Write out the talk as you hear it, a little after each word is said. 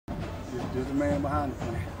There's a man behind the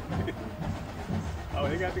plan. Oh,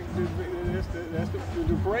 they got the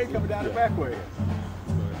parade coming down the back way.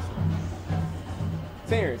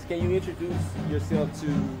 Terrance, can you introduce yourself to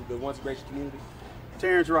the One2Gration community?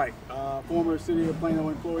 Terrance Wright, former City of Plano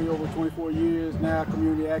employee over 24 years, now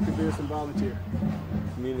community activist and volunteer.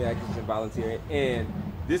 Community activist and volunteer, and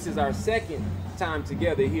this is our second time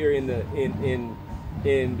together here at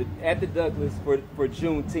the Douglas for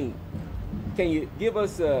Juneteenth. Can you give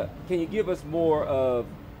us more of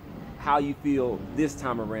how you feel this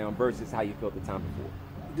time around versus how you felt the time before?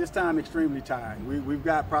 This time extremely tired. We've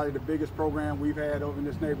got probably the biggest program we've had over in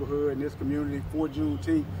this neighborhood, in this community for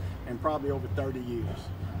Juneteenth in probably over 30 years.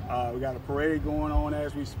 We got a parade going on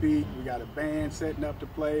as we speak. We got a band setting up to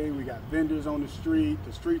play. We got vendors on the street.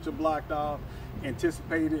 The streets are blocked off.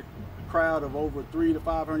 Anticipated crowd of over 300 to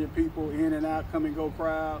 500 people, in and out, come and go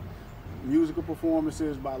crowd. Musical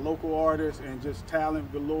performances by local artists and just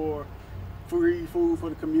talent galore. Free food for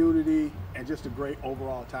the community, and just a great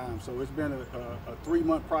overall time. So it's been a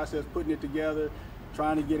 3-month process putting it together,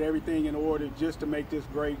 trying to get everything in order just to make this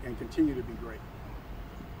great and continue to be great.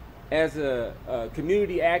 As a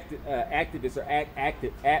community activist or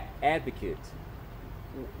advocate,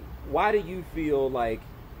 why do you feel like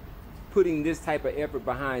putting this type of effort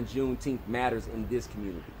behind Juneteenth matters in this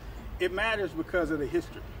community? It matters because of the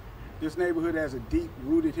history. This neighborhood has a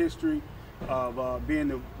deep-rooted history of being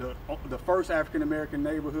the first African-American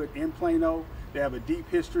neighborhood in Plano. They have a deep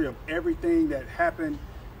history of everything that happened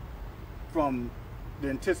from the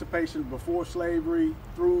anticipation before slavery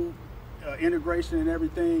through integration and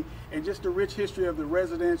everything, and just the rich history of the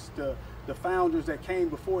residents, the founders that came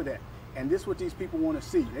before that. And this is what these people want to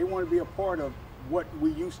see. They want to be a part of what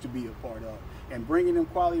we used to be a part of, and bringing them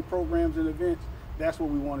quality programs and events. That's what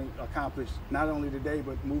we want to accomplish, not only today,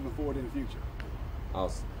 but moving forward in the future.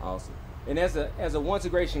 Awesome, awesome. And as a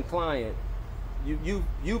One2Gration client,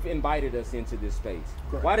 you've invited us into this space.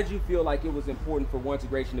 Correct. Why did you feel like it was important for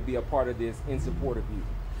One2Gration to be a part of this in support of you?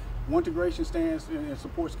 One2Gration stands and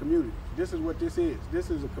supports community. This is what this is.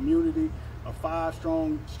 This is a community of 5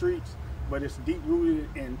 strong streets, but it's deep rooted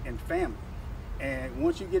in family. And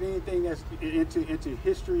once you get anything that's into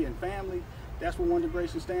history and family, that's what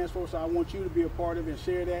One2Gration stands for. So I want you to be a part of it and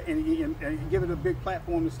share that, and give it a big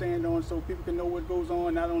platform to stand on, so people can know what goes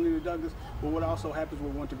on, not only in the Douglas, but what also happens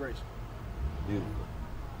with One2Gration. Beautiful.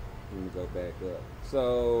 Let me go back up.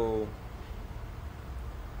 So,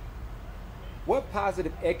 what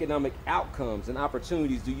positive economic outcomes and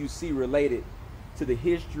opportunities do you see related to the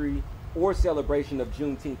history or celebration of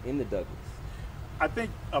Juneteenth in the Douglas? I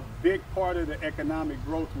think a big part of the economic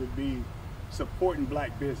growth would be supporting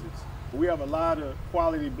black business. We have a lot of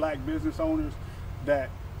quality black business owners that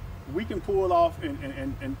we can pull off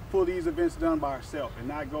and pull these events done by ourselves and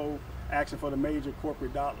not go asking for the major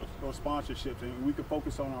corporate dollars or sponsorships, and we can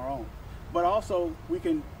focus on our own. But also, we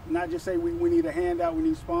can not just say we need a handout, we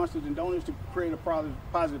need sponsors and donors to create a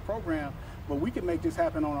positive program, but we can make this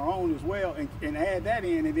happen on our own as well, and add that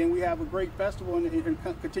in, and then we have a great festival and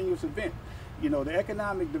continuous event. You know, the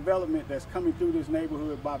economic development that's coming through this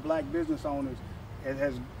neighborhood by black business owners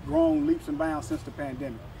has grown leaps and bounds since the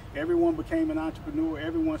pandemic. Everyone became an entrepreneur.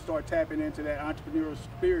 Everyone started tapping into that entrepreneurial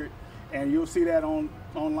spirit, and you'll see that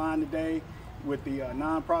online today with the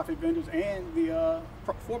nonprofit vendors and the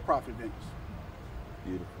for-profit vendors.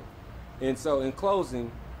 Beautiful. And so, in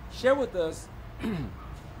closing, share with us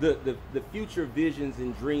the future visions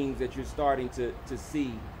and dreams that you're starting to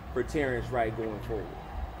see for Terrance Wright going forward.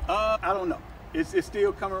 I don't know. It's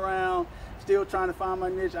still coming around. Still trying to find my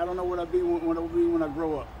niche. I don't know what I'll be when I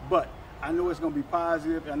grow up, but I know it's going to be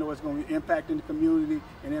positive. I know it's going to be impacting the community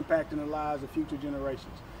and impacting the lives of future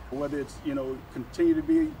generations. Whether it's, you know, continue to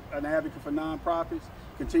be an advocate for nonprofits,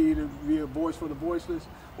 continue to be a voice for the voiceless,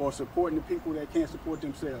 or supporting the people that can't support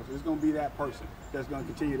themselves. It's going to be that person that's going to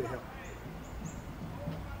continue to help.